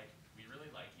be like, we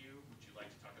really like you. Would you like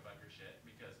to talk about your shit?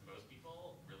 Because most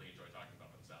people really enjoy talking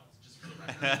about themselves. Just for the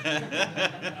record.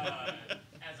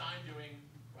 As I'm doing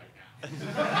right now.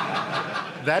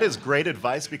 That is great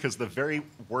advice, because the very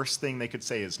worst thing they could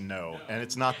say is no, and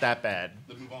it's not that bad.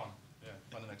 Let's move on. Yeah,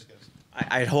 find the next guest.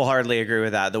 I wholeheartedly agree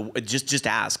with that. Just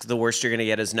ask. The worst you're going to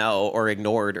get is no or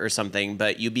ignored or something,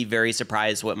 but you'd be very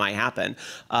surprised what might happen.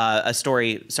 A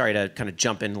story, sorry to kind of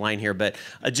jump in line here, but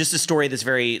just a story that's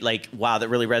very, like, wow, that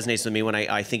really resonates with me when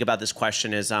I think about this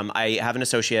question is I have an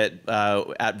associate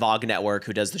at VOG Network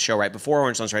who does the show right before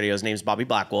Orange Lounge Radio. His name's Bobby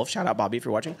Blackwolf. Shout out, Bobby, if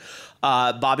you're watching.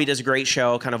 Bobby does a great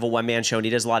show, kind of a one-man show, and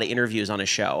he does a lot of interviews on his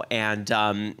show. And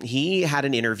he had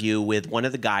an interview with one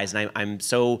of the guys, and I'm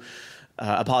so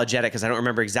apologetic because I don't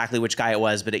remember exactly which guy it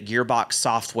was, but at Gearbox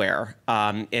Software.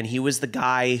 And he was the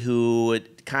guy who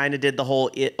kind of did the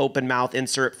whole open mouth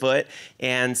insert foot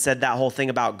and said that whole thing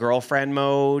about girlfriend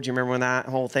mode. Do you remember when that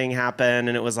whole thing happened?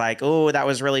 And it was like, oh, that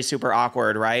was really super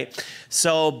awkward, right?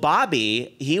 So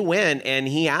Bobby, he went and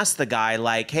he asked the guy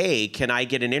like, hey, can I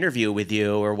get an interview with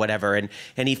you or whatever?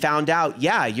 And he found out,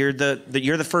 yeah, you're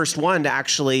the first one to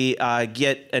actually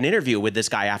get an interview with this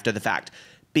guy after the fact,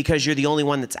 because you're the only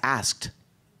one that's asked.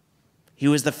 He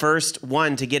was the first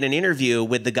one to get an interview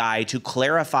with the guy to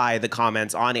clarify the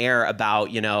comments on air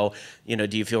about,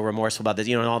 do you feel remorseful about this,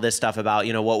 and all this stuff about,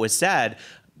 what was said,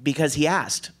 because he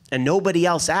asked and nobody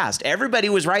else asked. Everybody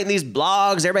was writing these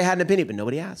blogs, everybody had an opinion, but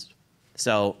nobody asked.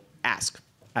 So ask,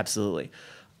 absolutely.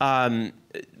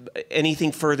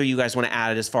 Anything further you guys want to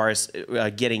add as far as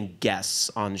getting guests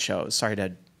on shows? Sorry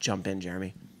to jump in,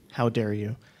 Jeremy. How dare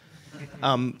you?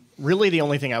 Really, the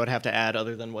only thing I would have to add,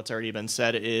 other than what's already been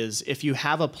said, is if you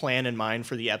have a plan in mind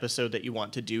for the episode that you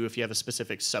want to do, if you have a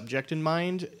specific subject in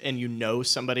mind, and you know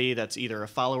somebody that's either a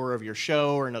follower of your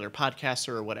show or another podcaster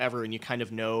or whatever, and you kind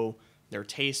of know their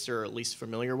tastes or at least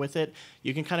familiar with it,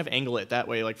 you can kind of angle it that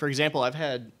way. Like, for example, I've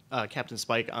had Captain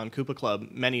Spike on Koopa Klub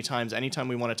many times, anytime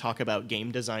we want to talk about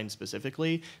game design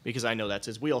specifically, because I know that's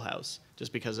his wheelhouse,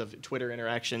 just because of Twitter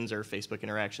interactions or Facebook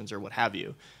interactions or what have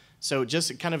you. So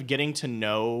just kind of getting to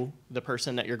know the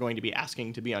person that you're going to be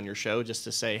asking to be on your show, just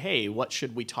to say, hey, what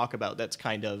should we talk about that's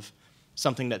kind of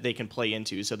something that they can play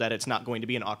into, so that it's not going to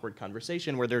be an awkward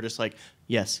conversation where they're just like,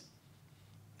 yes,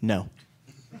 no,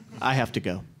 I have to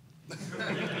go.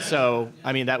 So,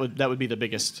 I mean, that would be the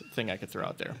biggest thing I could throw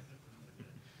out there.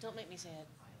 Don't make me say it.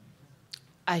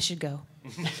 I should go.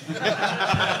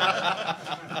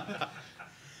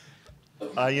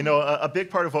 A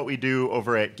big part of what we do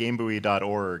over at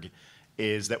GameBuoy.org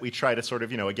is that we try to sort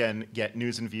of, again, get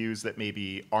news and views that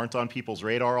maybe aren't on people's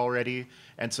radar already.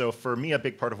 And so for me, a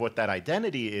big part of what that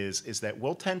identity is that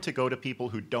we'll tend to go to people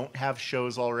who don't have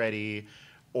shows already,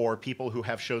 or people who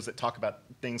have shows that talk about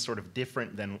things sort of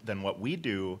different than what we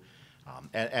do,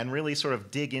 and really sort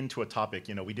of dig into a topic.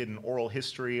 We did an oral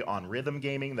history on rhythm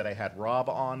gaming that I had Rob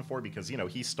on for, because,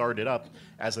 he started up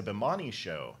as a Bimani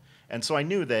show. And so I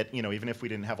knew that, even if we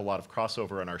didn't have a lot of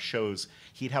crossover in our shows,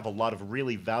 he'd have a lot of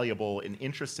really valuable and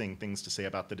interesting things to say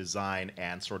about the design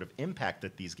and sort of impact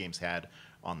that these games had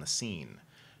on the scene.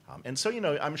 And so,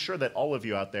 I'm sure that all of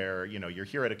you out there, you're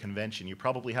here at a convention, you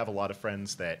probably have a lot of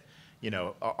friends that,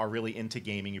 are really into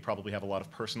gaming. You probably have a lot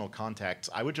of personal contacts.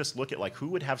 I would just look at who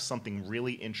would have something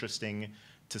really interesting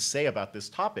to say about this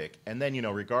topic. And then,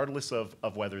 regardless of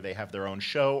whether they have their own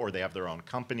show or they have their own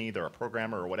company, they're a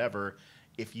programmer or whatever,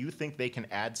 if you think they can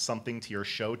add something to your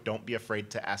show, don't be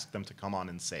afraid to ask them to come on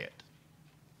and say it.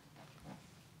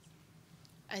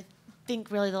 I think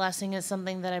really the last thing is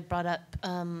something that I brought up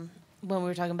when we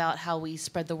were talking about how we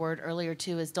spread the word earlier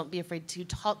too, is don't be afraid to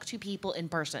talk to people in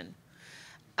person.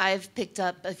 I've picked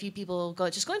up a few people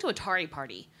going to Atari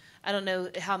party. I don't know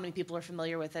how many people are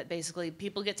familiar with it. Basically,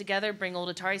 people get together, bring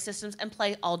old Atari systems, and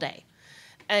play all day.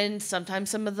 And sometimes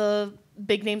some of the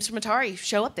big names from Atari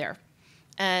show up there.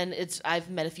 And I've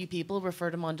met a few people,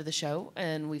 referred them onto the show,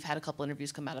 and we've had a couple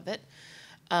interviews come out of it.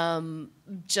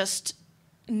 Just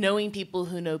knowing people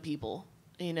who know people,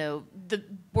 the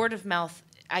word of mouth,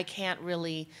 I can't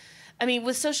really,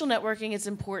 with social networking, it's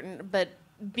important, but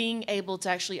being able to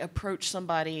actually approach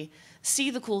somebody, see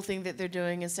the cool thing that they're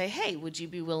doing, and say, hey, would you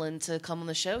be willing to come on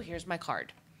the show? Here's my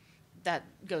card. That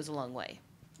goes a long way.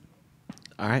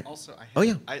 All right. Also,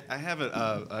 I have it.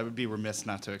 I would be remiss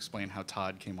not to explain how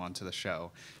Todd came onto the show,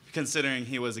 considering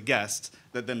he was a guest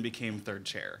that then became third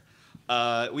chair.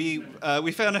 We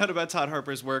found out about Todd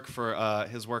Harper's work for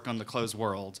his work on the Closed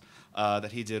World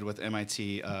that he did with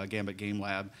MIT Gambit Game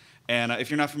Lab. And if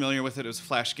you're not familiar with it, it was a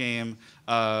flash game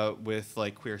with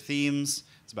queer themes.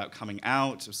 It's about coming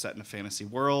out. It was set in a fantasy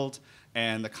world,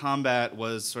 and the combat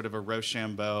was sort of a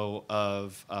Rochambeau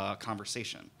of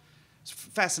conversation. It's a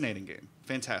fascinating game,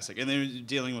 fantastic. And they're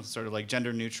dealing with sort of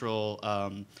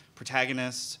gender-neutral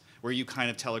protagonists, where you kind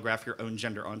of telegraph your own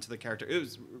gender onto the character. It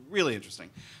was really interesting.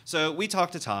 So we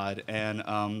talked to Todd, and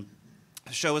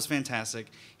the show was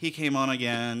fantastic. He came on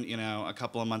again, a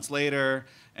couple of months later,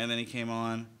 and then he came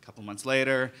on a couple of months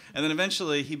later, and then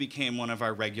eventually he became one of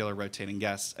our regular rotating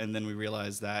guests, and then we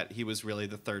realized that he was really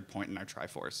the third point in our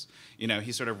Triforce.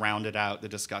 He sort of rounded out the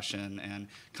discussion, and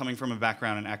coming from a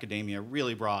background in academia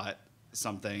really brought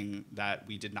something that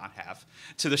we did not have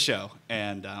to the show,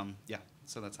 and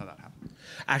so that's how that happened.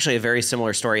 Actually, a very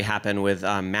similar story happened with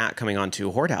Matt coming on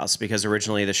to Horde House, because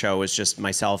originally the show was just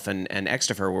myself and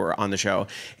Extifer were on the show,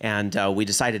 and we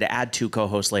decided to add two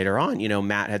co-hosts later on.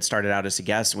 Matt had started out as a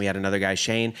guest, and we had another guy,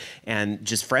 Shane, and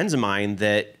just friends of mine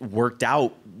that worked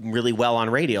out really well on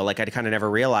radio. I kind of never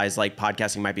realized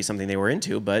podcasting might be something they were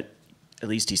into, but at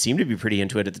least he seemed to be pretty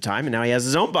into it at the time, and now he has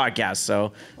his own podcast,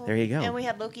 so there you go. And we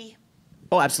had Loki.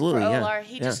 Oh, absolutely, for yeah. OLR.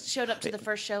 He just showed up to the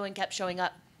first show and kept showing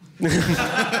up.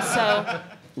 So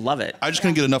love it. I just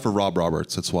couldn't get enough of Rob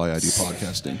Roberts. That's why I do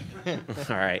podcasting.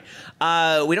 All right.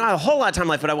 We don't have a whole lot of time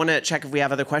left, but I want to check if we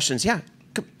have other questions. Yeah.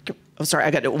 Come. Oh, sorry.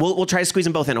 I got it. We'll try to squeeze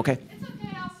them both in, okay? It's okay.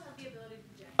 I also have the ability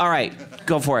to project. All right,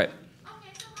 go for it.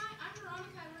 Okay, so hi, I'm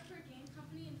Veronica. I work for a game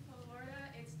company in Florida.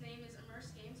 Its name is Immerse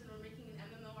Games, and we're making an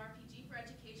MMORPG for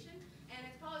education. And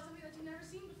it's probably something that you've never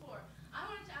seen before. I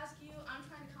wanted to ask you, I'm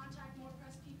trying to contact more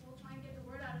press people, trying to get the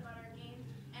word out about our game,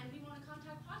 and we want to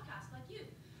contact podcasts like you.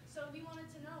 So we wanted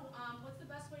to know what's the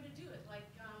best way to do it? Like,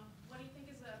 what do you think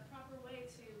is a proper way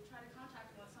to try to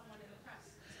contact someone in the press,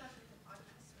 especially for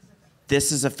podcasts specifically?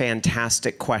 This is a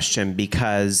fantastic question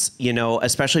because, you know,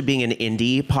 especially being an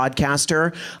indie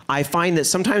podcaster, I find that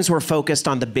sometimes we're focused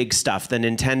on the big stuff, the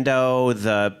Nintendo,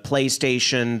 the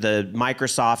PlayStation, the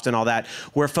Microsoft and all that.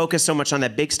 We're focused so much on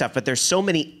that big stuff, but there's so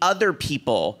many other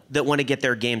people that want to get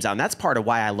their games out. And that's part of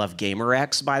why I love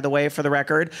GamerX, by the way, for the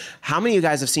record. How many of you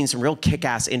guys have seen some real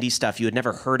kick-ass indie stuff you had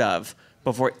never heard of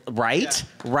before, right?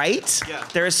 Yeah. Right? Yeah.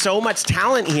 There is so much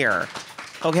talent here.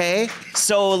 Okay,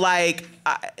 so like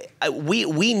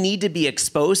we need to be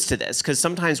exposed to this because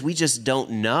sometimes we just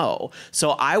don't know.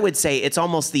 So I would say it's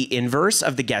almost the inverse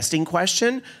of the guesting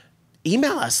question.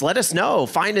 Email us, let us know,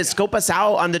 find us, scope us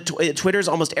out on the Twitters.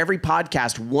 Almost every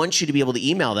podcast wants you to be able to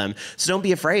email them. So don't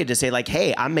be afraid to say like,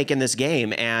 hey, I'm making this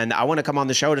game and I want to come on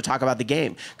the show to talk about the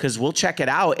game because we'll check it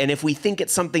out. And if we think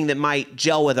it's something that might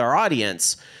gel with our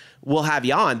audience, we'll have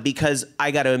you on, because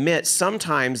I got to admit,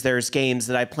 sometimes there's games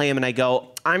that I play them and I go,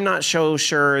 I'm not so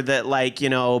sure that, like, you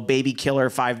know, Baby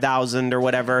Killer 5000 or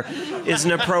whatever is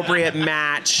an appropriate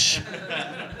match.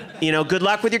 You know, good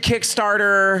luck with your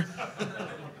Kickstarter.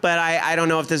 But I don't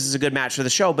know if this is a good match for the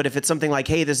show. But if it's something like,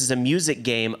 hey, this is a music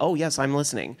game, oh, yes, I'm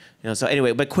listening. You know, so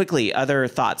anyway, but quickly, other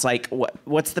thoughts? Like,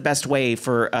 what's the best way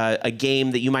for a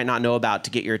game that you might not know about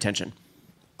to get your attention?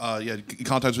 Yeah,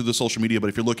 contact through the social media, but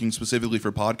if you're looking specifically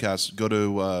for podcasts, go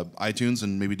to iTunes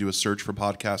and maybe do a search for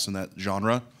podcasts in that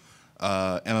genre,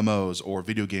 MMOs or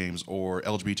video games or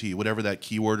LGBT, whatever that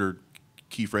keyword or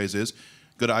key phrase is.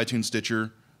 Go to iTunes,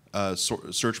 Stitcher,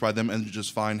 search by them, and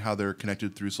just find how they're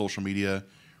connected through social media.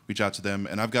 Reach out to them.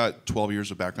 And I've got 12 years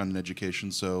of background in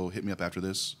education, so hit me up after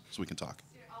this so we can talk.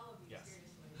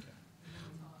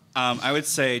 I would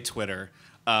say Twitter.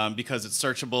 Because it's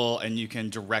searchable and you can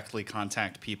directly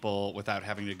contact people without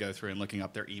having to go through and looking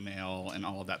up their email and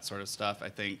all of that sort of stuff. I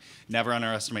think never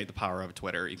underestimate the power of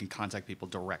Twitter. You can contact people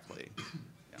directly.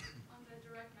 Yeah. On the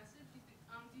direct message,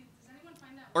 does anyone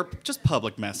find that Or weird? just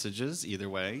public messages, either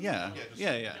way. Yeah.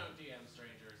 Yeah. Don't DM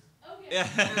strangers. Okay.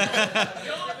 Yeah.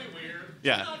 Y'all be weird.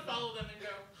 Yeah. Do not follow them and go,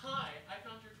 hi, I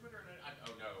found your Twitter and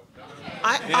oh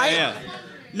no. Yeah.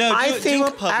 No, I do it think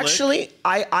public. actually,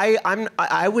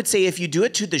 I would say if you do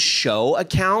it to the show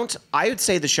account, I would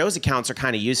say the show's accounts are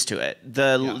kind of used to it.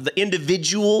 The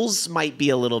individuals might be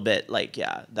a little bit like,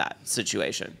 yeah, that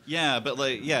situation. Yeah, but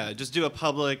just do a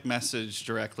public message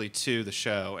directly to the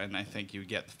show, and I think you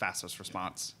get the fastest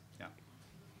response. Yeah.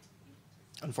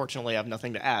 Unfortunately, I have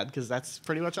nothing to add because that's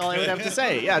pretty much all I would have to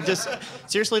say. Yeah, just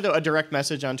seriously though, a direct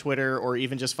message on Twitter or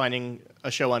even just finding a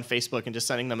show on Facebook and just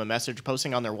sending them a message,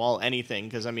 posting on their wall, anything.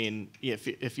 Because I mean,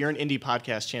 if you're an indie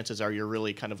podcast, chances are you're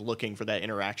really kind of looking for that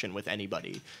interaction with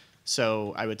anybody.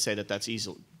 So I would say that that's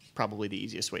probably the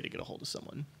easiest way to get a hold of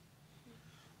someone.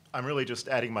 I'm really just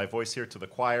adding my voice here to the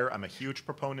choir. I'm a huge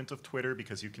proponent of Twitter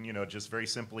because you can, you know, just very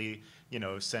simply, you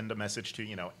know, send a message to,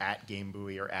 you know, at Game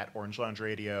Buoy or at Orange Lounge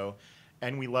Radio.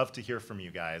 And we love to hear from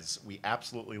you guys. We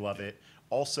absolutely love it.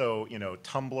 Also, you know,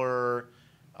 Tumblr,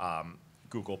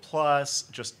 Google+,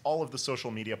 just all of the social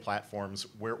media platforms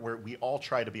where we all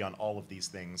try to be on all of these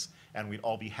things, and we'd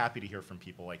all be happy to hear from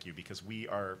people like you because we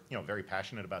are, you know, very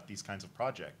passionate about these kinds of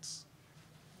projects.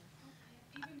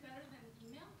 Even better than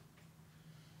email?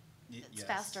 It's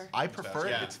faster. I prefer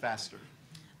it. It's faster.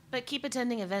 But keep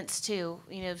attending events too.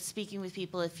 You know, speaking with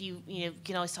people. If you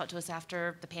can always talk to us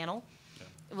after the panel.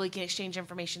 We can exchange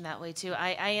information that way too.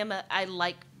 I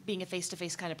like being a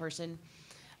face-to-face kind of person.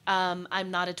 I'm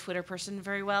not a Twitter person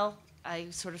very well. I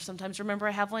sort of sometimes remember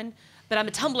I have one, but I'm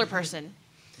a Tumblr person.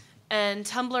 And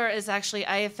Tumblr is actually,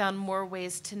 I have found more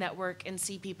ways to network and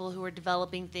see people who are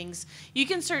developing things. You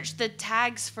can search the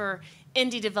tags for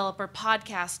indie developer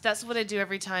podcast. That's what I do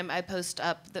every time I post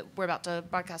up that we're about to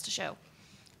broadcast a show.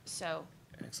 So,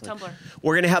 excellent. Tumblr.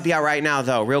 We're going to help you out right now,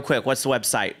 though, real quick. What's the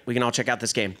website? We can all check out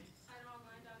this game.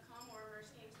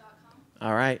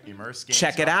 All right.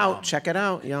 Check it out. Check it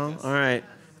out, y'all. All right.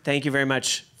 Thank you very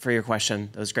much for your question.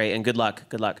 That was great. And good luck.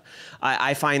 Good luck.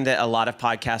 I find that a lot of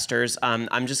podcasters,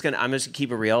 I'm just gonna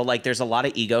keep it real. Like, there's a lot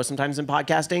of ego sometimes in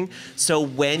podcasting. So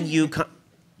when you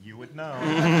you would know.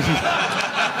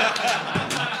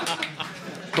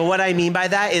 But what I mean by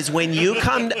that is when you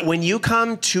come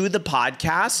to the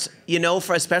podcast, you know,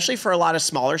 especially for a lot of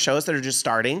smaller shows that are just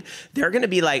starting, they're going to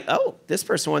be like, oh, this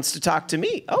person wants to talk to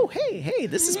me. Oh, hey,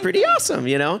 this is pretty awesome.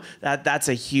 You know, that's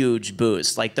a huge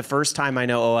boost. Like the first time I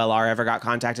know OLR ever got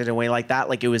contacted in a way like that,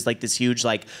 like it was like this huge,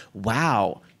 like,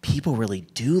 wow, people really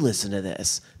do listen to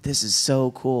this. This is so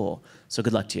cool. So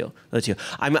good luck to you. Good luck to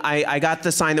you. I got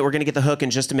the sign that we're going to get the hook in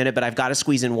just a minute, but I've got to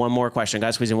squeeze in one more question.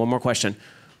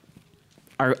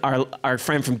 Our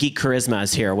friend from Geek Charisma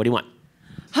is here. What do you want?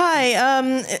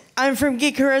 Hi, I'm from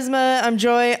Geek Charisma. I'm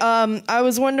Joy. I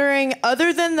was wondering,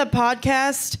 other than the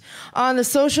podcast, on the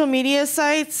social media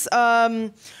sites,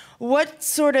 what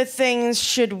sort of things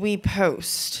should we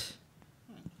post?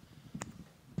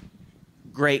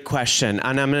 Great question.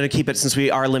 And I'm going to keep it, since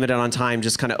we are limited on time,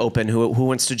 just kind of open. Who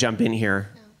wants to jump in here?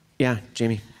 Yeah,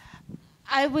 Jamie.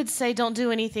 I would say don't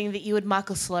do anything that you would mock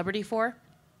a celebrity for,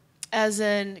 as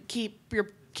in keep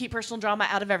personal drama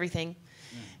out of everything.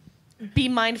 Be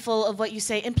mindful of what you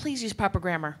say, and please use proper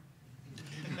grammar.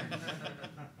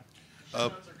 Show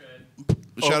notes are good.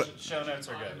 Show notes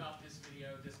are good. Off this video,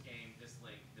 this game, this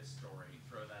link, this story.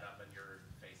 Throw that up on your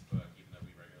Facebook, even though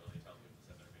we regularly tell people to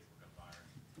set their Facebook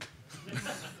on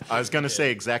fire. I was going to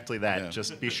say exactly that. Yeah.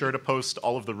 Just be sure to post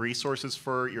all of the resources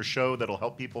for your show that'll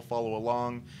help people follow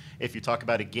along. If you talk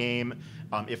about a game,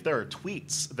 if there are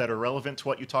tweets that are relevant to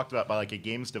what you talked about by like a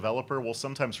games developer, we'll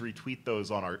sometimes retweet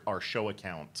those on our show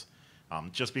account.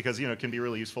 Just because, you know, it can be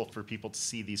really useful for people to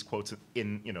see these quotes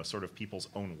in, you know, sort of people's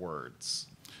own words.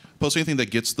 Post anything that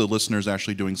gets the listeners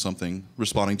actually doing something,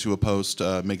 responding to a post,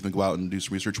 making them go out and do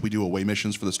some research. We do away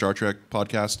missions for the Star Trek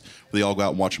podcast, where they all go out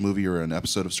and watch a movie or an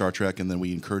episode of Star Trek, and then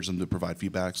we encourage them to provide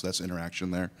feedback, so that's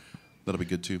interaction there. That'll be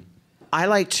good, too. I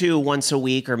like to, once a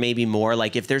week or maybe more,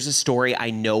 like if there's a story I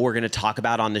know we're going to talk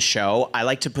about on the show, I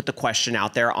like to put the question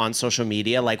out there on social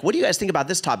media, like, what do you guys think about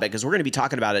this topic? Because we're going to be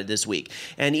talking about it this week.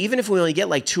 And even if we only get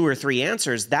like 2 or 3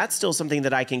 answers, that's still something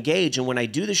that I can gauge. And when I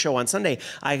do the show on Sunday,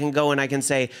 I can go and I can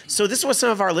say, so this is what some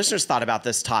of our listeners thought about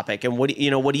this topic. And what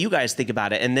do you guys think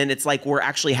about it? And then it's like we're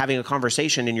actually having a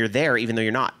conversation and you're there even though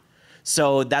you're not.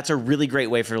 So that's a really great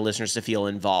way for the listeners to feel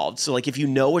involved. So like if you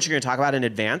know what you're going to talk about in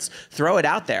advance, throw it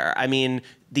out there. I mean,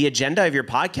 the agenda of your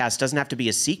podcast doesn't have to be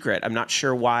a secret. I'm not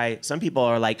sure why some people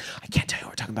are like, I can't tell you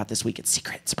what we're talking about this week. It's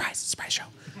secret, surprise show.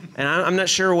 And I'm not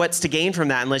sure what's to gain from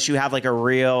that unless you have like a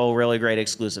really great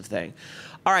exclusive thing.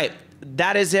 All right,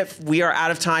 that is it. We are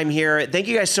out of time here. Thank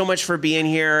you guys so much for being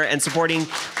here and supporting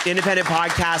independent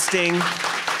podcasting.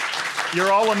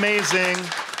 You're all amazing.